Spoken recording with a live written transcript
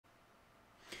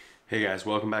Hey guys,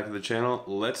 welcome back to the channel.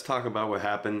 Let's talk about what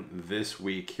happened this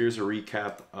week. Here's a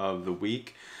recap of the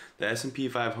week. The S&P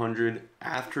 500,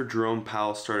 after Jerome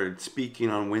Powell started speaking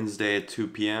on Wednesday at 2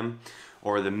 p.m.,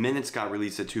 or the minutes got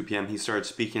released at 2 p.m., he started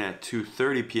speaking at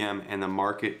 2:30 p.m. and the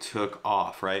market took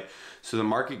off, right? So the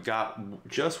market got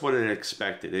just what it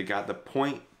expected. It got the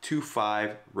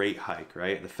 0.25 rate hike,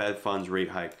 right? The Fed funds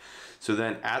rate hike. So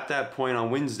then at that point on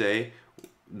Wednesday,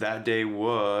 that day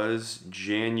was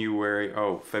February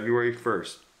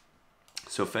 1st.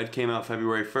 So Fed came out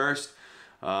February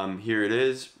 1st. Here it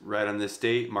is, right on this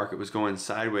date. Market was going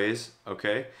sideways,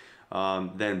 okay?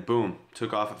 Then boom,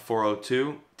 took off at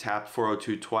 402, tapped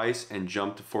 402 twice and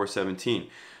jumped to 417.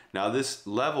 Now this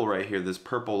level right here, this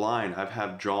purple line, I've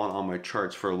had drawn on my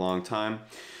charts for a long time.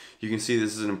 You can see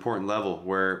this is an important level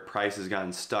where price has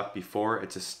gotten stuck before.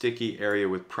 It's a sticky area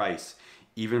with price.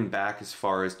 Even back as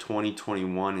far as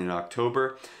 2021 in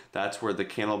October, that's where the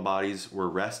candle bodies were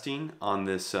resting on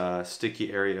this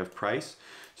sticky area of price.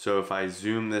 So if I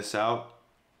zoom this out,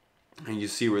 and you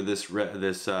see where this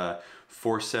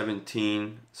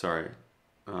 417, let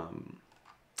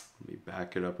me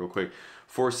back it up real quick.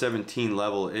 417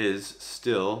 level is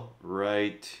still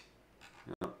right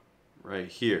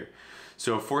here.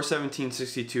 So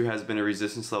 417.62 has been a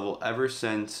resistance level ever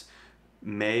since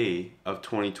May of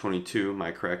 2022,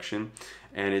 my correction,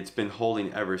 and it's been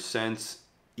holding ever since,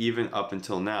 even up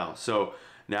until now. So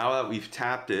now that we've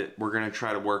tapped it, we're going to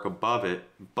try to work above it,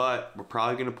 but we're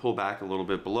probably going to pull back a little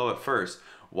bit below it first.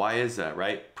 Why is that,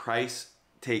 right? Price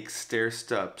takes stair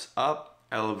steps up,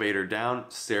 elevator down,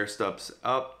 stair steps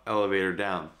up, elevator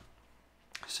down.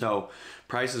 So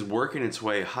price is working its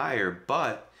way higher,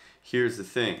 but here's the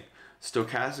thing.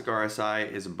 Stochastic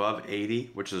RSI is above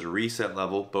 80, which is a reset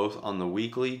level, both on the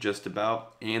weekly, just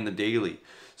about, and the daily.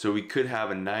 So we could have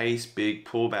a nice big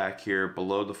pullback here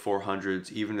below the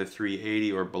 400s, even the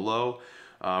 380 or below.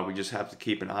 We just have to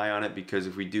keep an eye on it, because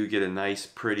if we do get a nice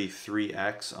pretty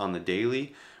 3x on the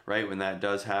daily, right, when that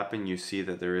does happen, you see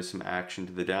that there is some action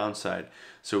to the downside.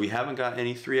 So we haven't got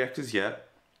any 3x's yet.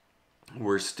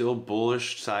 We're still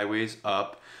bullish sideways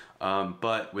up.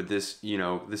 But with this,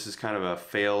 this is kind of a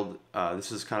failed,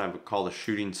 this is kind of called a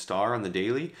shooting star on the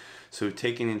daily. So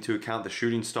taking into account the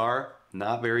shooting star,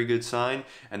 not very good sign.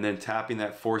 And then tapping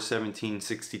that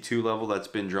 417.62 level that's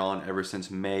been drawn ever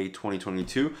since May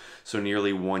 2022. So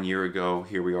nearly 1 year ago.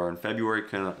 Here we are in February,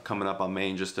 coming up on May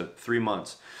in just 3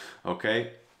 months.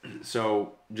 Okay,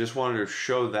 so just wanted to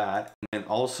show that. And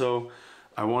also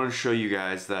I want to show you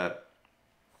guys that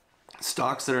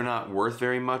stocks that are not worth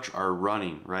very much are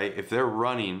running, right? If they're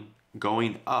running,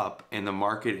 going up, and the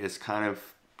market is kind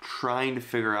of trying to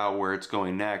figure out where it's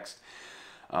going next,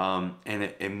 and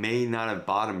it may not have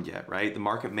bottomed yet, right? The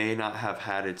market may not have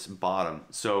had its bottom.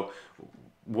 So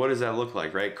what does that look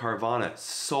like, right? Carvana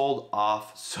sold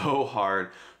off so hard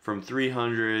from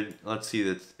 300, let's see,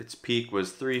 that its peak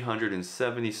was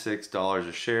 $376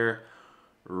 a share.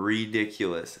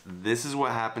 Ridiculous. This is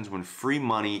what happens when free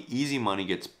money, easy money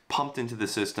gets pumped into the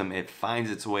system. It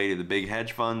finds its way to the big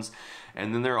hedge funds,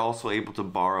 and then they're also able to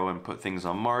borrow and put things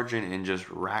on margin and just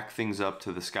rack things up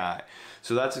to the sky.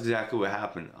 So that's exactly what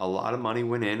happened. A lot of money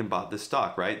went in and bought this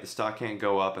stock, right? The stock can't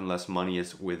go up unless money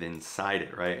is inside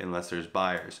it, right? Unless there's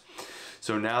buyers.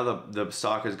 So now the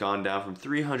stock has gone down from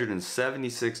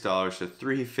 $376 to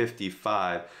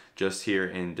 $355 just here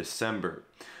in December.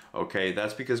 Okay,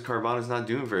 that's because Carvana is not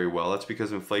doing very well. That's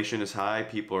because inflation is high.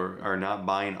 People are not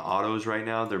buying autos right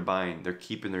now. They're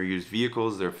keeping their used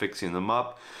vehicles. They're fixing them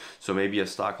up. So maybe a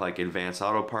stock like Advanced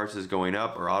Auto Parts is going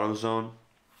up, or AutoZone,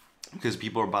 because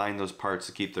people are buying those parts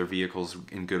to keep their vehicles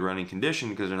in good running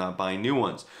condition because they're not buying new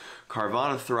ones.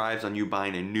 Carvana thrives on you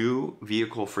buying a new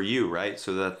vehicle for you, right?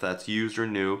 So that's used or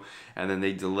new, and then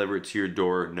they deliver it to your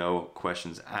door, no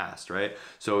questions asked, right?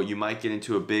 So you might get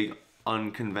into a big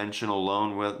unconventional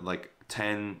loan with like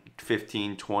 10,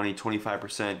 15, 20,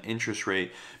 25% interest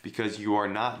rate because you are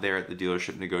not there at the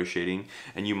dealership negotiating,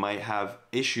 and you might have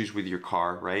issues with your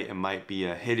car, right? It might be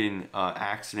a hidden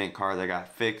accident car that got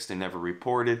fixed and never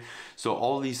reported. So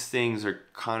all these things are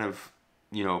kind of,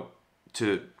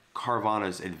 to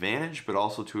Carvana's advantage, but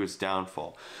also to its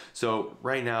downfall. So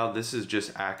right now, this is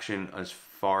just action as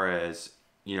far as,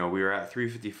 we were at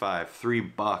 355,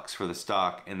 $3 for the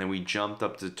stock, and then we jumped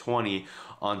up to 20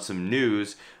 on some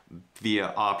news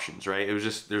via options, right? It was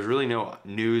just, there's really no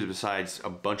news besides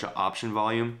a bunch of option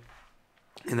volume.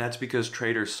 And that's because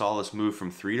traders saw this move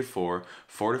from 3 to 4,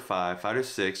 4 to 5, 5 to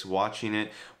 6, watching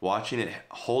it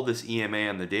hold this EMA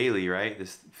on the daily, right?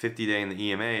 This 50-day in the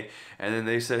EMA. And then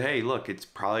they said, hey, look, it's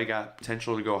probably got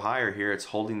potential to go higher here. It's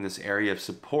holding this area of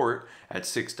support at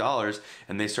 $6,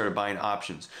 and they started buying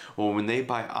options. Well, when they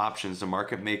buy options, the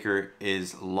market maker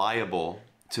is liable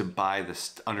to buy the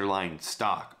underlying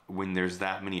stock when there's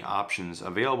that many options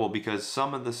available, because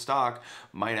some of the stock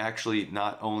might actually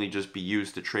not only just be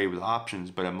used to trade with options,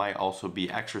 but it might also be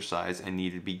exercised and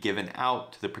need to be given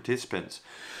out to the participants.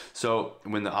 So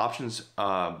when the options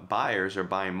buyers are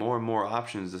buying more and more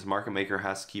options, this market maker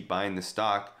has to keep buying the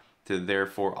stock to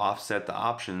therefore offset the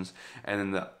options,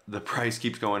 and then the price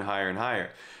keeps going higher and higher.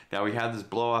 Now we had this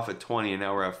blow off at 20, and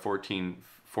now we're at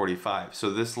 14.45.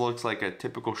 So this looks like a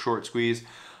typical short squeeze.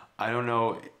 I don't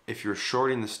know if you're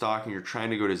shorting the stock and you're trying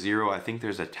to go to zero. I think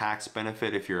there's a tax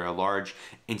benefit if you're a large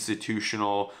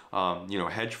institutional,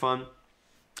 hedge fund.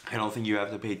 I don't think you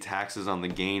have to pay taxes on the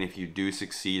gain if you do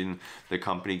succeed in the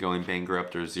company going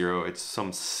bankrupt or zero. It's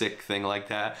some sick thing like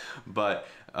that. But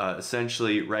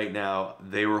essentially, right now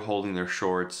they were holding their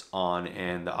shorts on,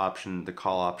 and the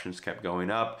call options kept going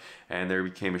up, and there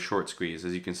became a short squeeze.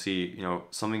 As you can see,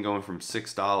 something going from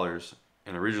 $6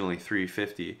 and originally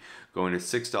 $3.50 going to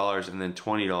 $6 and then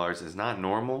 $20 is not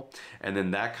normal. And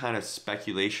then that kind of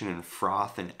speculation and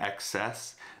froth and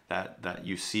excess that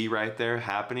you see right there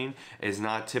happening is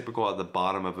not typical at the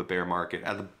bottom of a bear market.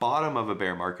 At the bottom of a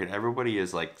bear market, everybody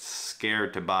is like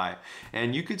scared to buy.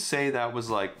 And you could say that was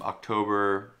like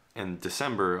October and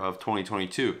December of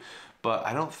 2022. But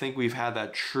I don't think we've had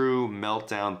that true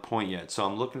meltdown point yet. So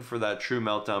I'm looking for that true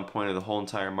meltdown point of the whole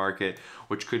entire market,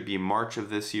 which could be March of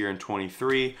this year in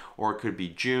 23, or it could be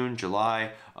June,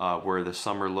 July, where the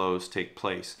summer lows take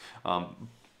place.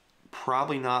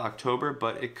 Probably not October,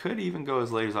 but it could even go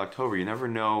as late as October. You never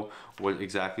know what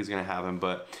exactly is going to happen.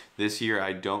 But this year,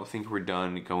 I don't think we're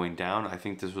done going down. I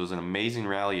think this was an amazing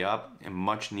rally up and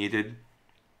much needed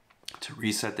to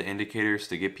reset the indicators,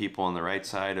 to get people on the right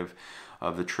side of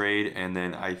the trade. And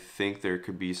then I think there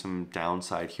could be some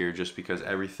downside here just because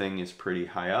everything is pretty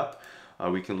high up.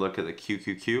 We can look at the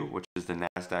QQQ, which is the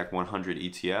NASDAQ 100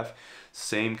 ETF.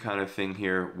 Same kind of thing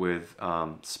here with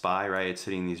SPY, right? It's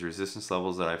hitting these resistance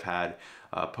levels that I've had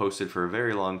posted for a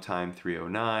very long time,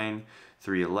 309,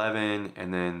 311,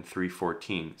 and then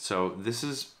 314. So this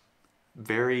is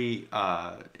very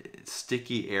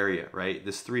sticky area, right?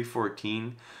 This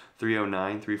 314,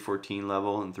 309, 314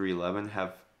 level and 311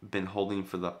 have been holding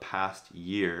for the past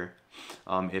year,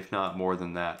 if not more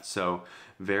than that. So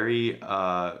very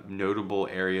notable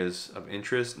areas of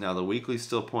interest. Now the weekly's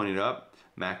still pointed up.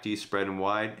 MACD spreading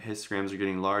wide. Histograms are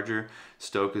getting larger.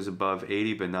 Stoch is above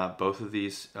 80, but not both of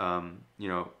these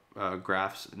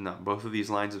graphs. Not both of these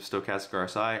lines of stochastic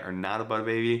RSI are not above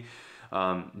 80.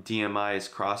 DMI is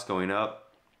cross going up.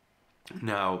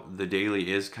 Now the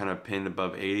daily is kind of pinned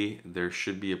above 80. There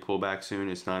should be a pullback soon.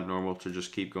 It's not normal to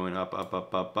just keep going up, up,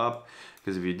 up, up, up,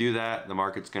 because if you do that, the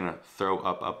market's gonna throw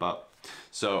up, up, up.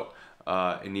 So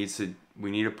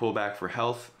we need a pullback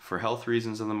for health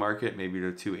reasons in the market, maybe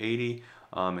to 280,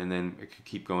 and then it could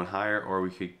keep going higher, or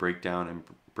we could break down and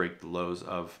break the lows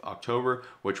of October,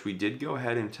 which we did go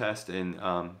ahead and test in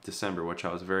December, which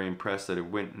I was very impressed that it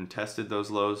went and tested those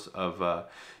lows of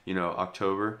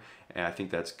October, and I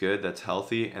think that's good, that's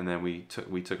healthy, and then we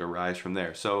took a rise from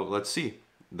there. So let's see,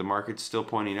 the market's still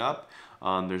pointing up.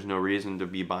 There's no reason to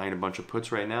be buying a bunch of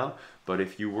puts right now, but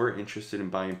if you were interested in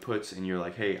buying puts and you're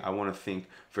like, hey, I want to think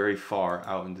very far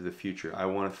out into the future, I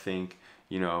want to think,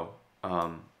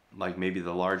 like maybe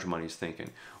the large money's thinking.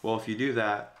 Well, if you do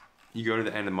that, you go to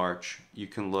the end of March, you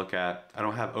can look at, I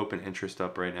don't have open interest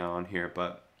up right now on here,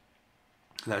 but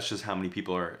that's just how many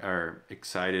people are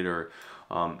excited or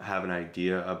have an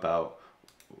idea about,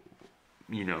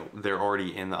 they're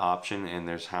already in the option, and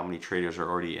there's how many traders are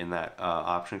already in that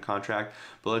option contract.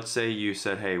 But let's say you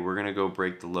said, hey, we're gonna go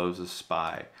break the lows of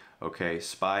SPY. Okay,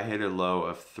 SPY hit a low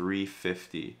of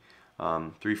 350,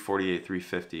 348,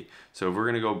 350. So if we're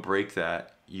gonna go break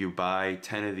that, you buy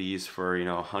 10 of these for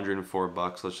 104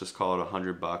 bucks. Let's just call it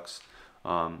 $100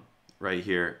 right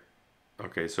here.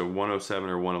 Okay, so 107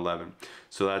 or 111.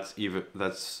 So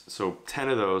so 10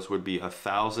 of those would be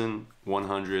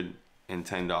 $1,110,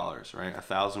 right?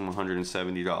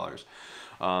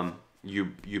 $1,170.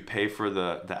 You pay for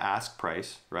the ask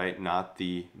price, right? Not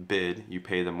the bid. You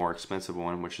pay the more expensive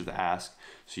one, which is the ask.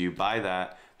 So you buy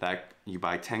that you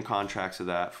buy 10 contracts of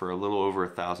that for a little over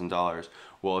 $1,000.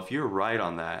 Well, if you're right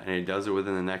on that, and it does it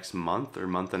within the next month or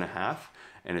month and a half,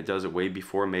 and it does it way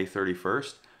before May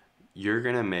 31st, you're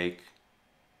gonna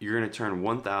turn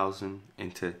 1,000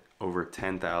 into over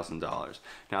 $10,000.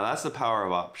 Now that's the power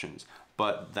of options,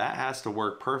 but that has to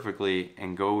work perfectly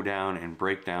and go down and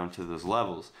break down to those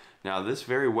levels. Now this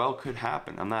very well could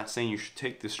happen. I'm not saying you should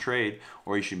take this trade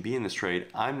or you should be in this trade.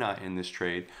 I'm not in this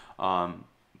trade,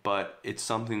 but it's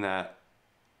something that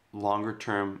longer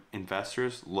term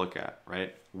investors look at,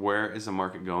 right? Where is the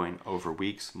market going over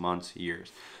weeks, months,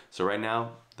 years? So right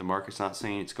now, the market's not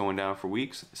saying it's going down for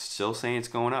weeks, it's still saying it's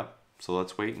going up. So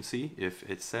let's wait and see if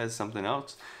it says something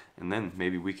else, and then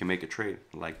maybe we can make a trade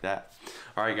like that.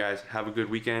 All right, guys, have a good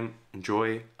weekend.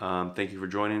 Enjoy. Thank you for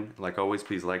joining. Like always,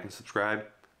 please like and subscribe.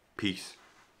 Peace.